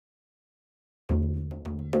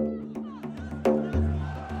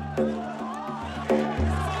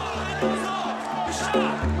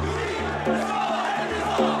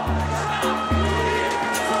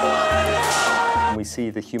see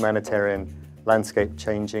the humanitarian landscape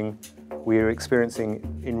changing. We are experiencing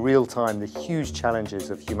in real time the huge challenges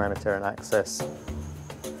of humanitarian access.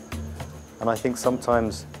 And I think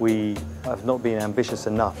sometimes we have not been ambitious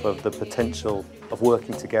enough of the potential of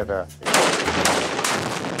working together.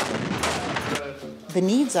 The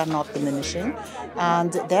needs are not diminishing,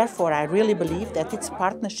 and therefore I really believe that it's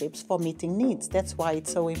partnerships for meeting needs. That's why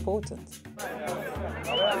it's so important.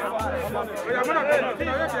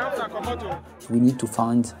 We need to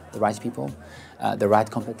find the right people, the right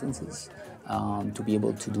competencies, to be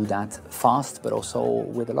able to do that fast, but also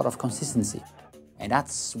with a lot of consistency. And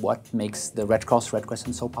that's what makes the Red Cross, Red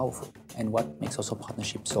Crescent so powerful, and what makes also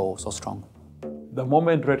partnership so strong. The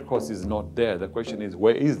moment Red Cross is not there, the question is,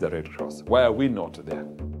 where is the Red Cross? Why are we not there?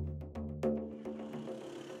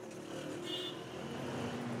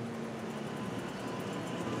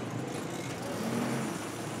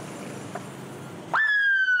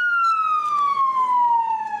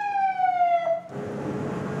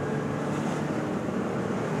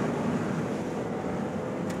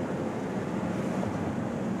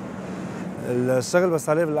 الشغل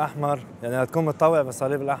بالصليب الأحمر يعني تكون متطوع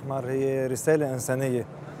بالصليب الأحمر هي رسالة إنسانية،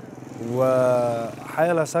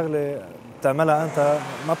 وحيلا شغلة بتعملها أنت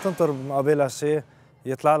ما بتنطر مقابلها شيء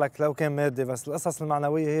يطلع لك لو كان مادي، بس القصص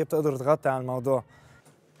المعنوية هي بتقدر تغطي على الموضوع.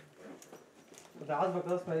 بدي أعذبك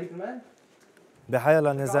رسمة هذيك كمان؟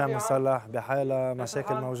 بحيلا نزاع مسلح، بحيلا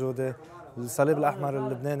مشاكل موجودة، الصليب الأحمر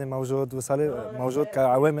اللبناني موجود، وصليب موجود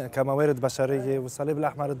كموارد بشرية، والصليب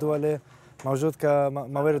الأحمر الدولي موجود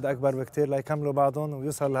كموارد أكبر بكتير ليكملوا بعضهم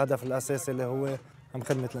ويوصل للهدف الأساسي اللي هو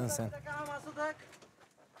خدمة الإنسان.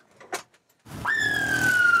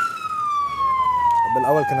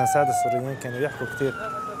 بالأول كنا نساعد السوريين، كانوا يحكوا كتير،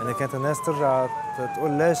 يعني كانت الناس ترجع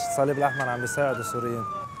تقول ليش الصليب الأحمر عم بيساعد السوريين.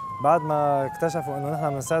 بعد ما اكتشفوا إنه نحن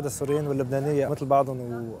بنساعد السوريين واللبنانية مثل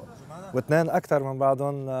بعضهم واثنين أكثر من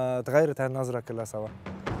بعضهم، تغيرت هالنظرة كلها سوا.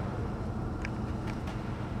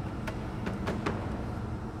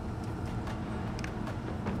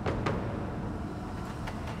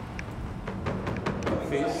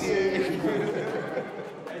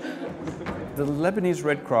 The Lebanese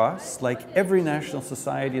Red Cross, like every national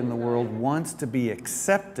society in the world, wants to be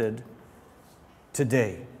accepted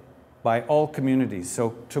today by all communities. So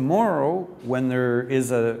tomorrow, when there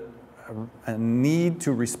is a need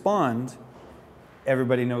to respond,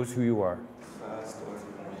 everybody knows who you are.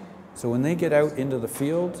 So when they get out into the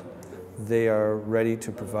field, they are ready to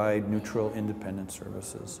provide neutral, independent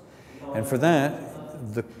services. And for that,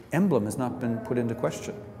 the emblem has not been put into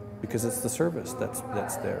question because it's the service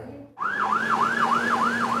that's there.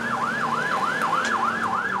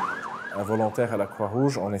 Un volontaire à la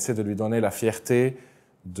Croix-Rouge, on essaie de lui donner la fierté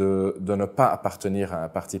de ne pas appartenir à un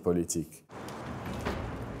parti politique.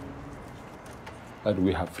 That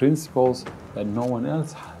we have principles that no one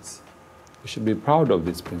else has. We should be proud of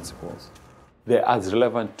these principles. They're as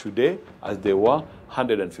relevant today as they were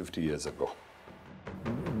 150 years ago.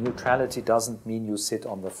 Neutrality doesn't mean you sit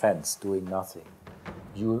on the fence doing nothing.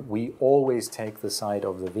 We always take the side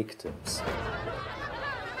of the victims.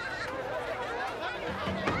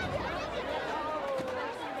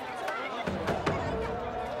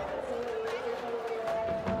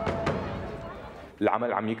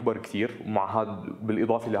 العمل عم يكبر كثير، ومع هذا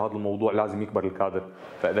بالاضافه لهذا الموضوع لازم يكبر الكادر،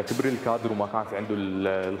 فاذا كبر الكادر وما كان في عنده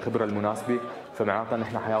الخبره المناسبه فمعناتها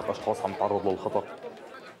نحن حياه اشخاص عم تعرض للخطر،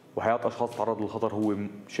 وحياه اشخاص تعرض للخطر هو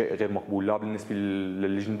شيء غير مقبول لا بالنسبه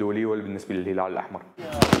للجنه الدوليه ولا بالنسبه للهلال الاحمر.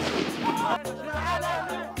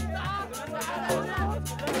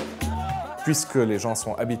 Puisque les gens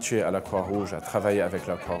sont habitués à la Croix-Rouge, à travailler avec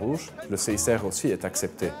la Croix-Rouge, le CICR aussi est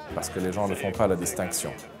accepté, parce que les gens ne font pas la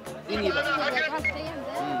distinction.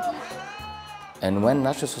 And when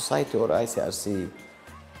National Society or ICRC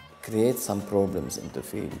create some problems in the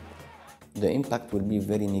field, the impact will be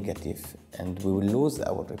very negative and we will lose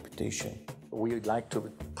our reputation. We would like to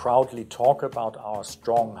proudly talk about our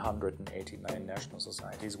strong 189 national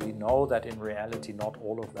societies. We know that in reality not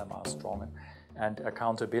all of them are strong, and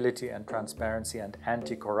accountability and transparency and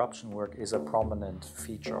anti-corruption work is a prominent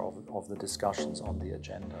feature of the discussions on the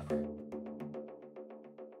agenda.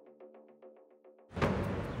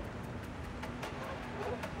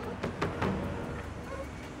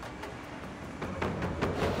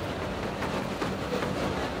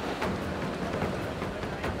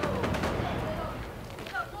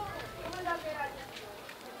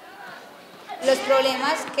 Los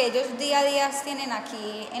problemas que ellos día a día tienen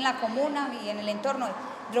aquí en la comuna y en el entorno: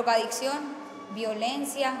 drogadicción,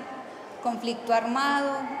 violencia, conflicto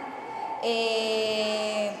armado,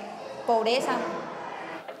 pobreza.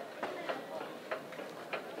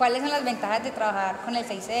 ¿Cuáles son las ventajas de trabajar con el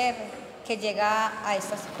CICR? que llega a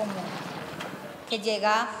estas comunas, que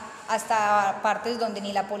llega hasta partes donde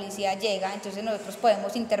ni la policía llega, entonces nosotros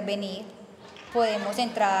podemos intervenir, podemos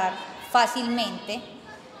entrar fácilmente,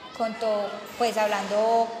 pues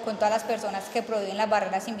hablando con todas las personas que prohíben las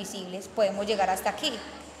barreras invisibles, podemos llegar hasta aquí,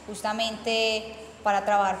 justamente para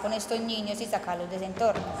trabajar con estos niños y sacarlos de ese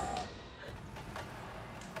entorno.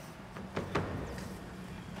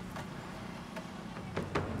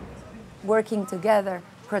 Working together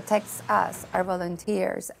protects us, our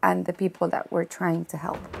volunteers, and the people that we're trying to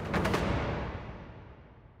help.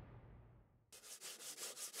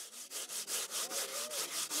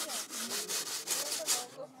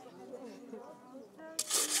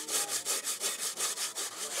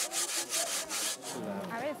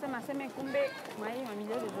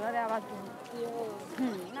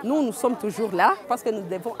 Nous sommes toujours là parce que nous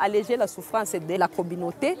devons alléger la souffrance de la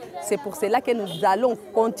communauté. C'est pour cela que nous allons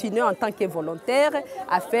continuer en tant que volontaires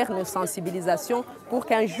à faire nos sensibilisations pour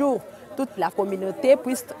qu'un jour, toute la communauté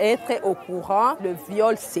puisse être au courant le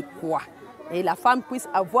viol c'est quoi. Et la femme puisse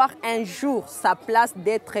avoir un jour sa place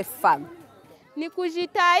d'être femme.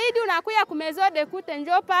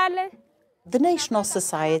 The National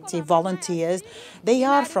Society volunteers, they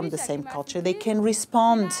are from the same culture. They can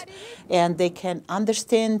respond and they can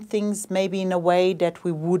understand things maybe in a way that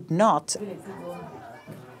we would not.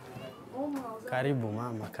 Karibu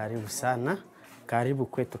mama, karibu sana. Karibu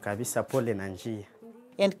kwetu kabisa, pole na njia.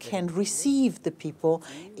 And can receive the people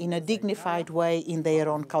in a dignified way in their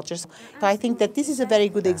own cultures. So I think that this is a very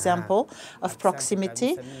good example of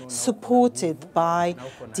proximity supported by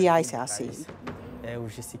the ICRC.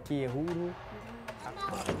 Ujisikie huru.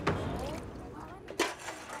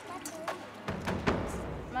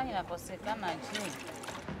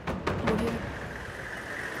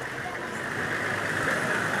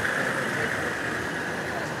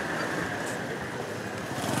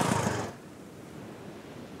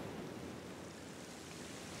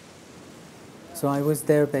 So I was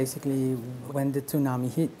there basically when the tsunami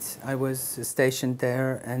hit. I was stationed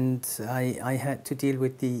there and I had to deal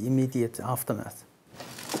with the immediate aftermath.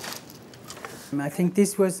 I think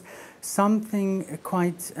this was something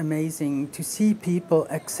quite amazing to see people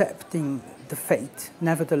accepting the fate,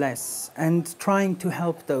 nevertheless, and trying to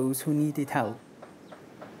help those who needed help.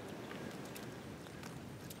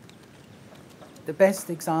 The best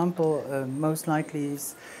example, most likely,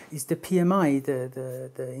 is the PMI,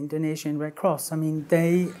 the Indonesian Red Cross. I mean,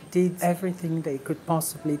 they did everything they could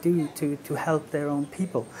possibly do to help their own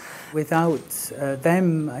people. Without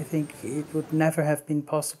them, I think it would never have been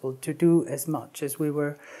possible to do as much as we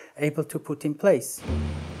were able to put in place.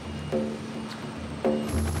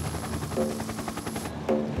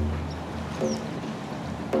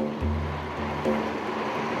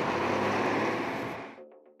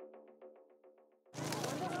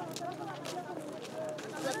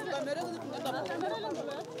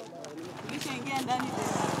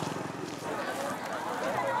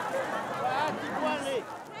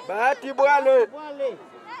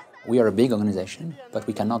 We are a big organization, but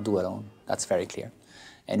we cannot do it alone. That's very clear.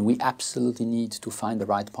 And we absolutely need to find the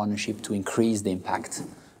right partnership to increase the impact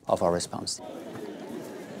of our response.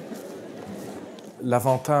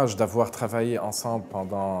 L'avantage d'avoir travaillé ensemble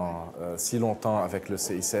pendant si longtemps avec le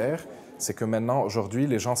CICR, c'est que maintenant, aujourd'hui,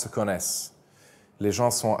 les gens se connaissent. Les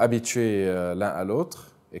gens sont habitués l'un à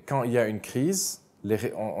l'autre, et quand il y a une crise,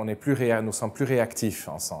 nous sommes plus réactifs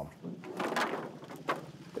ensemble.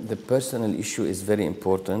 The personal issue is very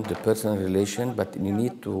important, the personal relation, but you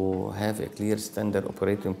need to have a clear standard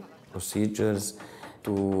operating procedures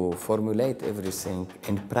to formulate everything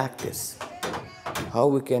in practice. How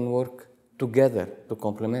we can work together to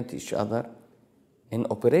complement each other in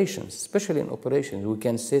operations, especially in operations. We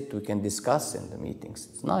can sit, we can discuss in the meetings,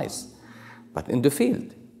 it's nice. But in the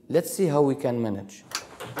field, let's see how we can manage.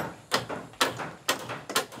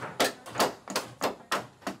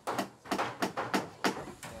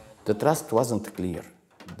 The trust wasn't clear.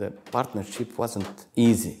 The partnership wasn't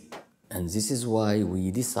easy. And this is why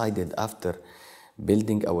we decided, after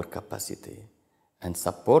building our capacity and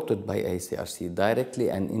supported by ICRC directly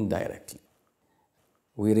and indirectly,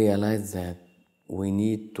 we realized that we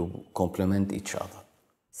need to complement each other.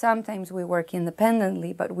 Sometimes we work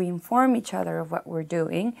independently, but we inform each other of what we're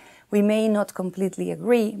doing. We may not completely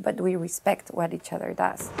agree, but we respect what each other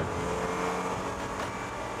does.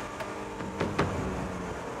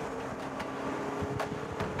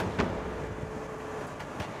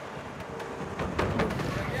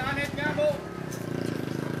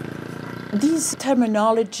 This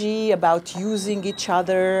terminology about using each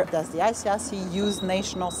other, does the ICRC use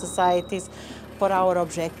national societies for our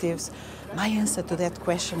objectives? My answer to that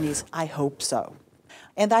question is, I hope so.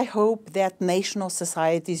 And I hope that national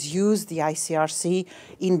societies use the ICRC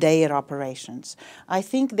in their operations. I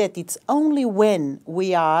think that it's only when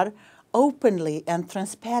we are openly and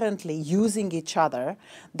transparently using each other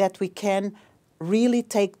that we can really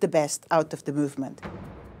take the best out of the movement.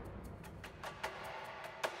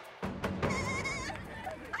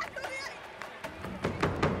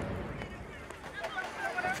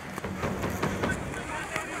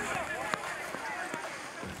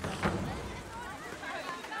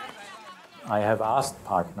 I have asked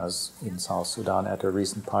partners in South Sudan at a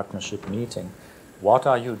recent partnership meeting, what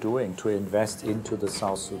are you doing to invest into the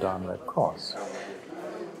South Sudan Red Cross?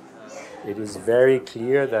 It is very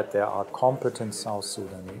clear that there are competent South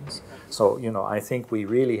Sudanese. So, I think we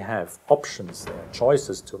really have options there,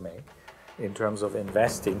 choices to make in terms of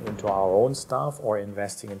investing into our own staff or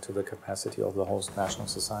investing into the capacity of the host national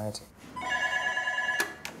society.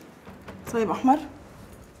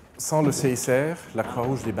 Sans le CICR, la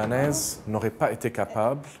Croix-Rouge libanaise n'aurait pas été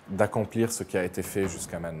capable d'accomplir ce qui a été fait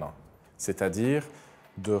jusqu'à maintenant, c'est-à-dire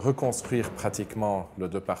de reconstruire pratiquement le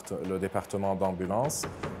département d'ambulance,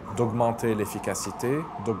 d'augmenter l'efficacité,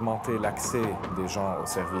 d'augmenter l'accès des gens au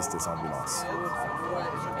service des ambulances.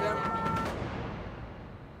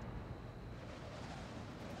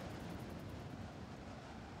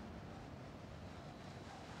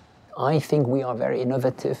 I think we are very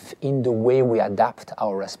innovative in the way we adapt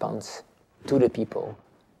our response to the people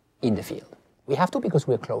in the field. We have to because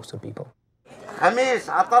we're close to people. خميس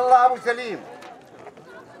عطلة أبو سليم.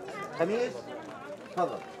 خميس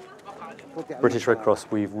تفضل. British Red Cross,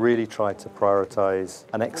 we've really tried to prioritise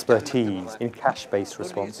an expertise in cash-based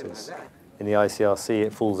responses. In the ICRC,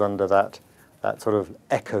 it falls under that sort of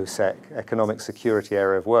ECOSEC, economic security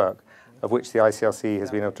area of work, of which the ICRC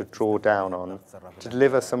has been able to draw down on to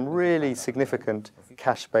deliver some really significant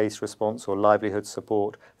cash-based response or livelihood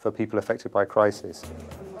support for people affected by crisis.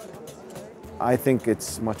 I think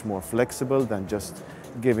it's much more flexible than just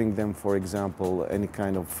giving them, for example, any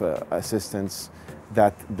kind of assistance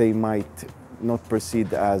that they might not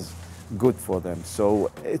perceive as good for them.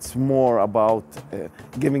 So it's more about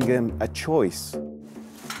giving them a choice.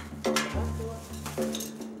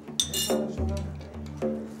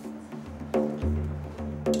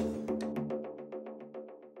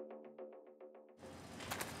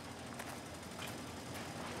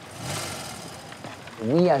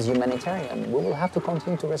 We as humanitarian, we will have to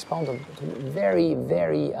continue to respond to very,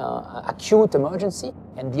 very acute emergency.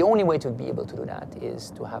 And the only way to be able to do that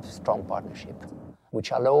is to have strong partnership,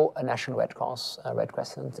 which allow a National Red Cross, Red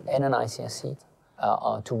Crescent, and an ICRC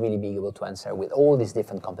to really be able to answer with all these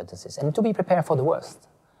different competencies and to be prepared for the worst.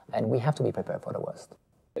 And we have to be prepared for the worst.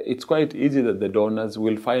 It's quite easy that the donors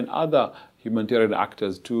will find other humanitarian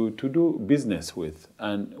actors to do business with.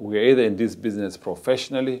 And we're either in this business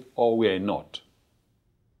professionally or we are not.